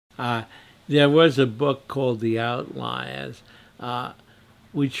Uh, there was a book called The Outliers,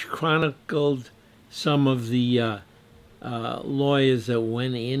 which chronicled some of the lawyers that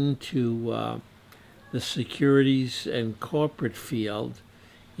went into the securities and corporate field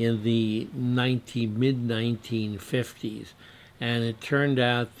in the mid-1950s, and it turned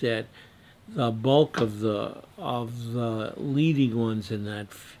out that the bulk of the leading ones in that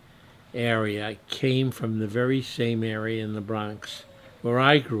area came from the very same area in the Bronx where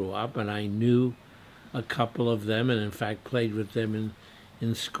I grew up, and I knew a couple of them, and in fact played with them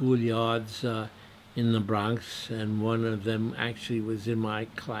in schoolyards in the Bronx, and one of them actually was in my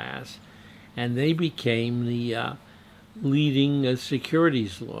class, and they became the leading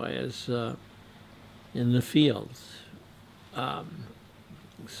securities lawyers in the fields.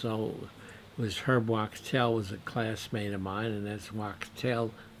 So it was Herb Wachtell was a classmate of mine, and that's Wachtell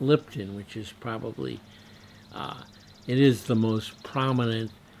Lipton, which is probably it is the most prominent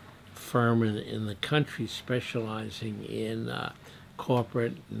firm in the country specializing in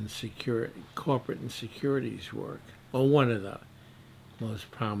corporate and securities work, or one of the most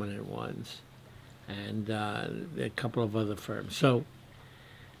prominent ones, and a couple of other firms. So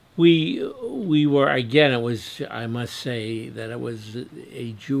we were, again, it was, I must say that it was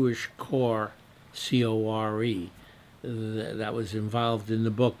a Jewish core, C-O-R-E, that was involved in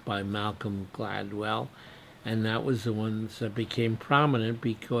the book by Malcolm Gladwell, and that was the ones that became prominent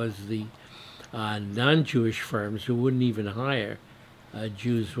because the non-Jewish firms who wouldn't even hire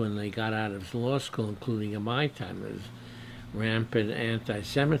Jews when they got out of law school, including in my time, there was rampant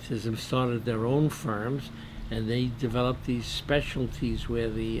anti-Semitism, started their own firms, and they developed these specialties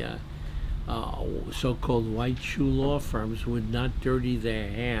where the so-called white shoe law firms would not dirty their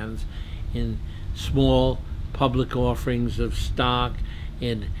hands in small public offerings of stock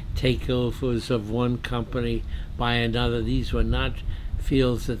and takeovers of one company by another. These were not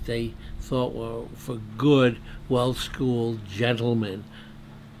fields that they thought were for good, well-schooled gentlemen.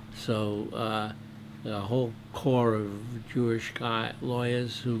 So the whole core of Jewish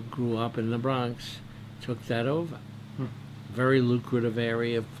lawyers who grew up in the Bronx took that over. Very lucrative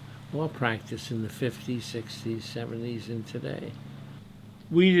area of law practice in the 50s, 60s, 70s, and today.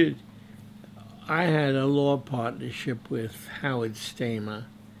 I had a law partnership with Howard Stamer,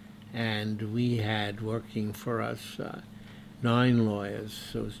 and we had working for us 9 lawyers.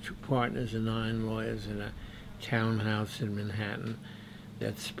 So it was 2 partners and 9 lawyers in a townhouse in Manhattan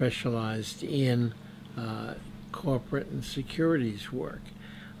that specialized in corporate and securities work.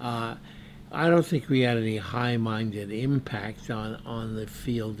 I don't think we had any high-minded impact on the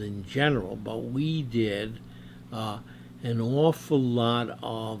field in general, but we did an awful lot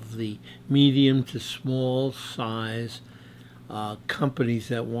of the medium to small size companies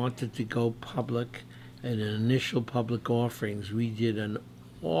that wanted to go public in initial public offerings. We did an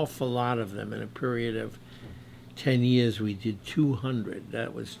awful lot of them in a period of 10 years. We did 200.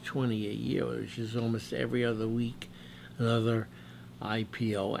 That was 20 a year, which is almost every other week another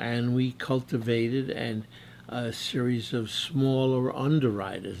IPO. And we cultivated a series of smaller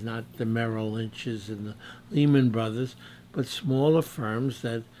underwriters, not the Merrill Lynches and the Lehman Brothers, but smaller firms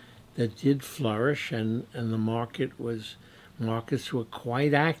that did flourish, and the markets were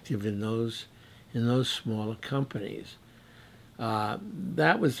quite active in those smaller companies.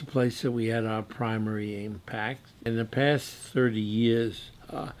 That was the place that we had our primary impact. In the past 30 years,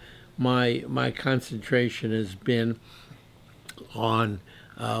 my concentration has been on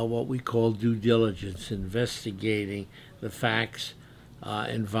what we call due diligence, investigating the facts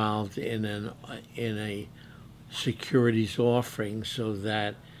involved in a securities offering, so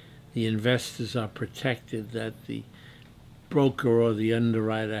that the investors are protected, that the broker or the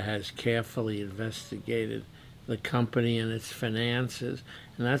underwriter has carefully investigated the company and its finances.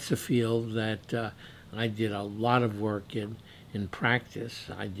 And that's a field that I did a lot of work in practice.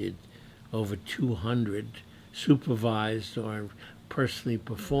 I did over 200 supervised or personally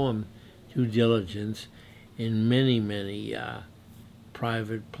performed due diligence in many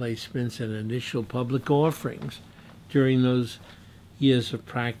private placements and initial public offerings during those years of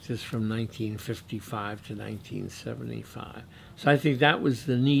practice from 1955 to 1975. So I think that was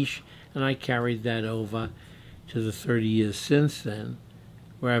the niche, and I carried that over to the 30 years since then,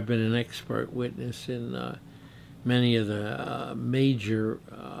 where I've been an expert witness in many of the major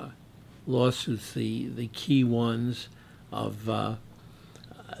lawsuits, the key ones of the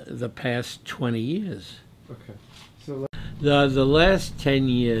past 20 years. Okay. So the last 10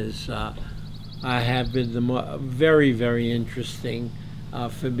 years I have been very interesting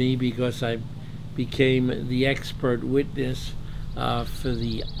for me, because I became the expert witness for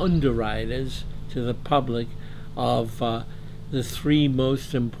the underwriters to the public of the three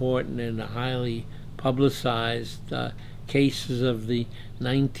most important and highly publicized cases of the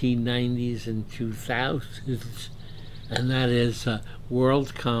 1990s and 2000s, and that is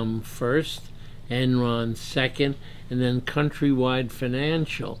WorldCom first, Enron second, and then Countrywide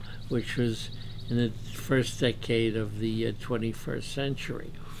Financial, which was in the first decade of the 21st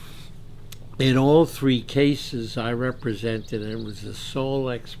century. In all three cases, I represented and was the sole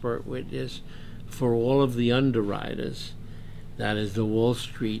expert witness for all of the underwriters, that is the Wall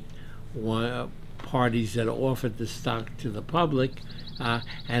Street parties that offered the stock to the public,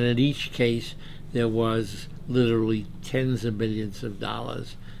 and in each case there was literally tens of millions of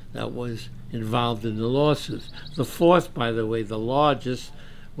dollars that was involved in the lawsuits. The fourth, by the way, the largest,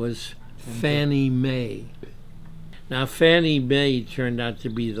 was Fannie Mae. Now, Fannie Mae turned out to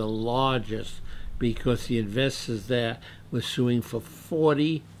be the largest because the investors there were suing for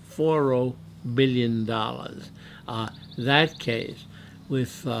 $40 billion. That case,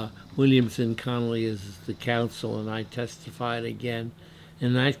 with Williams and Connolly as the counsel, and I testified again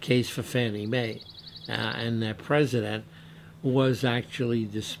in that case for Fannie Mae, and their president was actually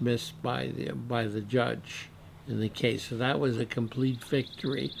dismissed by the judge in the case. So that was a complete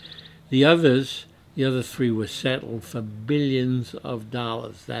victory. The other three were settled for billions of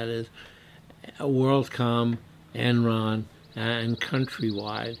dollars. That is, WorldCom, Enron, and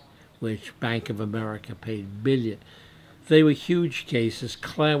Countrywide, which Bank of America paid billions. They were huge cases,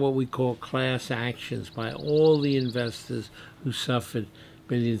 what we call class actions by all the investors who suffered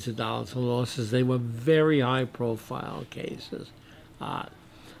billions of dollars of losses. They were very high-profile cases. I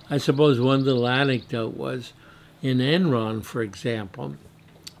suppose one little anecdote was in Enron, for example,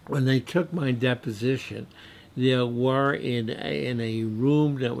 when they took my deposition, there were in a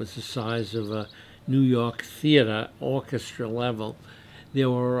room that was the size of a New York theater, orchestra level, there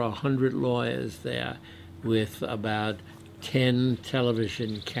were 100 lawyers there with about 10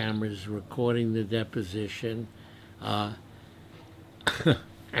 television cameras recording the deposition.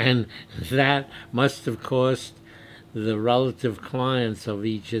 And that must have cost the relative clients of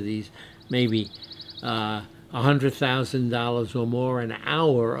each of these maybe $100,000 or more an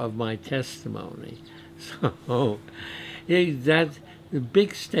hour of my testimony. So that's the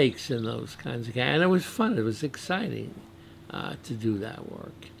big stakes in those kinds of cases. And it was fun. It was exciting to do that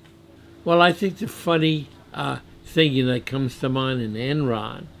work. Well, I think the funny thing that comes to mind in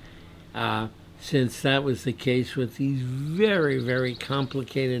Enron, since that was the case with these very, very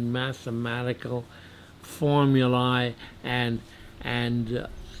complicated mathematical formulae and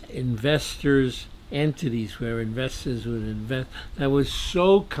investors, entities where investors would invest, that was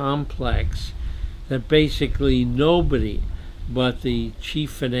so complex that basically nobody but the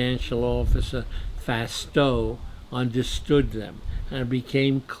chief financial officer, Fasteau, understood them. And it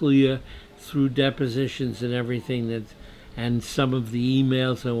became clear through depositions and everything and some of the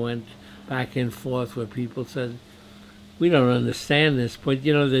emails that went back and forth where people said, we don't understand this, but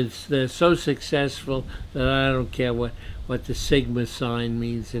they're so successful that I don't care what the sigma sign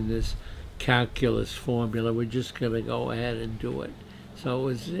means in this calculus formula. We're just going to go ahead and do it. So it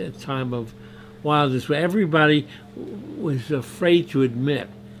was a time of wildness where everybody was afraid to admit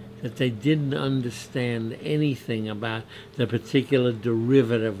that they didn't understand anything about the particular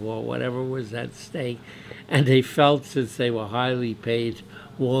derivative or whatever was at stake. And they felt, since they were highly paid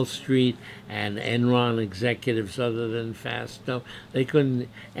Wall Street and Enron executives other than Fasteau, they couldn't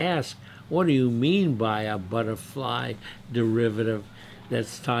ask, what do you mean by a butterfly derivative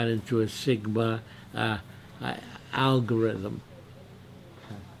that's tied into a sigma algorithm?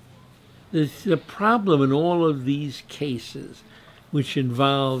 The problem in all of these cases, which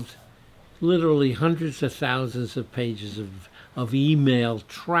involved literally hundreds of thousands of pages of email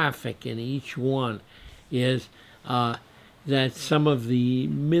traffic in each one, is that some of the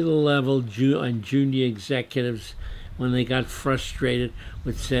middle-level and junior executives, when they got frustrated,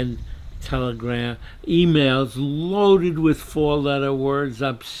 would send emails loaded with four-letter words,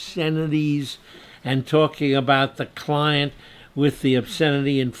 obscenities, and talking about the client with the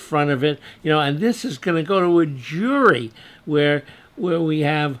obscenity in front of it, and this is going to go to a jury where we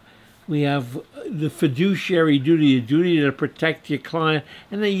have the fiduciary duty to protect your client,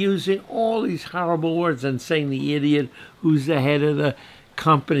 and they're using all these horrible words and saying the idiot who's the head of the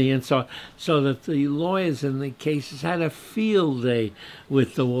company and so that the lawyers in the cases had a field day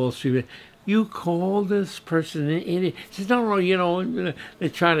with the Wall Street. You call this person an idiot? He says, no, they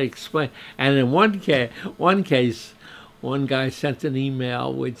try to explain. And in one case, one guy sent an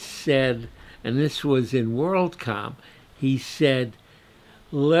email which said, and this was in WorldCom, he said,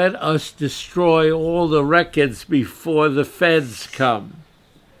 let us destroy all the records before the feds come.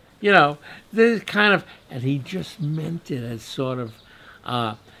 You know, this kind of, and he just meant it as sort of,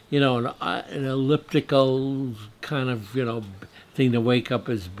 an elliptical kind of, thing to wake up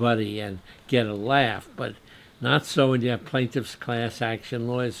his buddy and get a laugh. But not so when you have plaintiffs' class action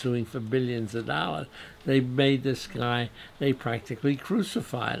lawyers suing for billions of dollars. They made this guy, they practically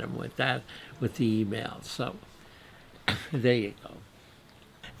crucified him with that, with the emails. So there you go.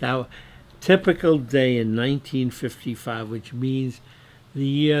 Now, typical day in 1955, which means the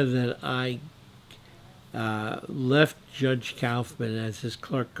year that I left Judge Kaufman as his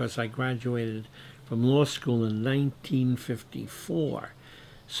clerk, because I graduated from law school in 1954.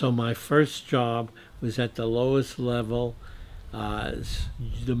 So my first job was at the lowest level,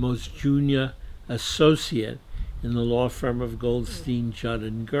 the most junior associate in the law firm of Goldstein, Judd,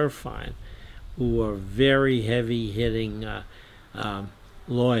 and Gerfine, who were very heavy-hitting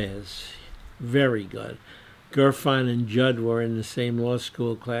lawyers, very good. Gerfine and Judd were in the same law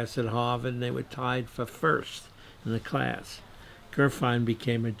school class at Harvard, and they were tied for first in the class. Gerfine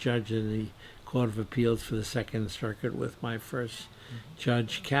became a judge in the Court of Appeals for the Second Circuit with my first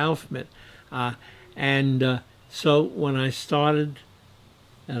Judge Kaufman. So when I started,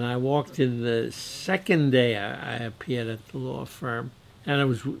 and I walked in the second day I appeared at the law firm, and I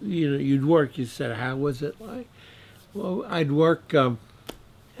was, you'd work, you said, how was it like? Well, I'd work 12,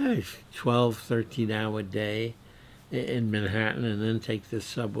 13-hour day in Manhattan, and then take the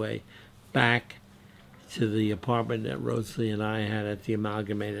subway back to the apartment that Rosalie and I had at the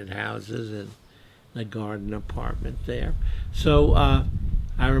Amalgamated Houses and the garden apartment there. So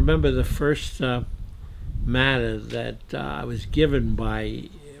I remember the first matter that I was given by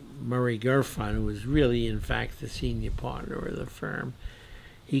Murray Gerfine, who was really, in fact, the senior partner of the firm.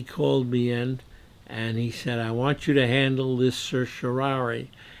 He called me in, and he said, I want you to handle this certiorari.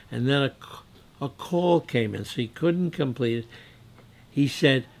 And then a call came in, so he couldn't complete it. He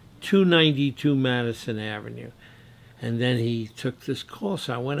said, 292 Madison Avenue. And then he took this call,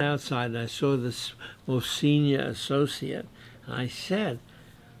 so I went outside and I saw this most senior associate. And I said,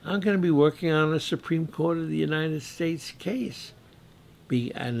 I'm going to be working on a Supreme Court of the United States case.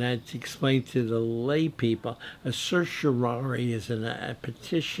 And that explained to the lay people, a certiorari is a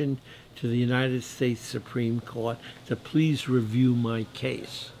petition to the United States Supreme Court to please review my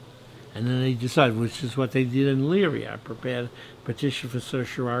case. And then they decided, which is what they did in Leary. I prepared a petition for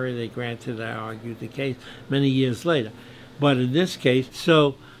certiorari. They granted, I argued the case many years later. But in this case,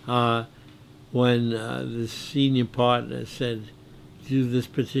 so when the senior partner said, do this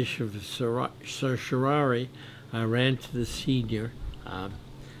petition for certiorari, I ran to the senior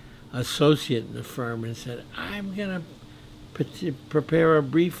associate in the firm and said, I'm going to prepare a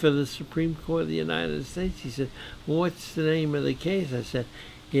brief for the Supreme Court of the United States. He said, well, what's the name of the case? I said,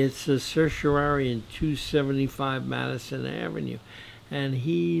 it's a certiorari in 275 Madison Avenue. And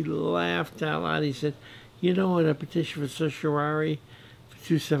he laughed out loud. He said, you know what, a petition for certiorari for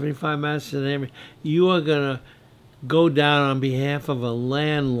 275 Madison Avenue, you are going to go down on behalf of a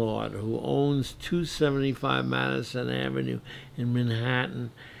landlord who owns 275 Madison Avenue in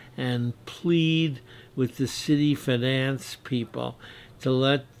Manhattan and plead with the city finance people to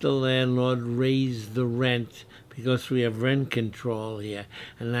let the landlord raise the rent because we have rent control here.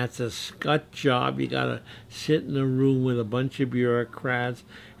 And that's a scut job. You got to sit in a room with a bunch of bureaucrats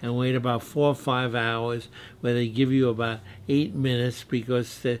and wait about 4 or 5 hours where they give you about 8 minutes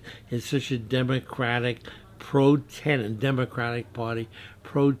because it's such a Democratic Democratic Party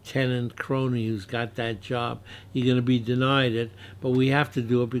pro-tenant crony who's got that job. You're going to be denied it, but we have to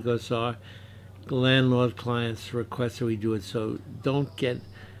do it because our landlord clients request that we do it. So don't get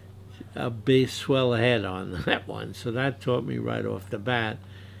a base swell ahead on that one. So that taught me right off the bat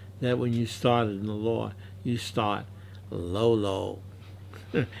that when you started in the law, you start low.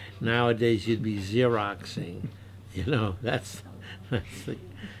 Nowadays you'd be Xeroxing. That's the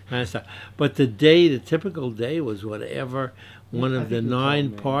kind of stuff. But the typical day was whatever one of the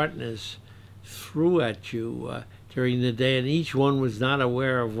 9 partners threw at you during the day, and each one was not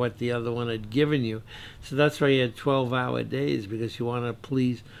aware of what the other one had given you. So that's why you had 12-hour days, because you want to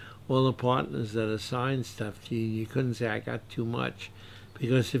please all the partners that assign stuff to you. You couldn't say, I got too much,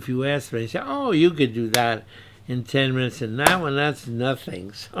 because if you asked me, they say, oh, you could do that in 10 minutes, and that one, that's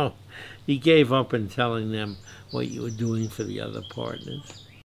nothing. So he gave up on telling them what you were doing for the other partners.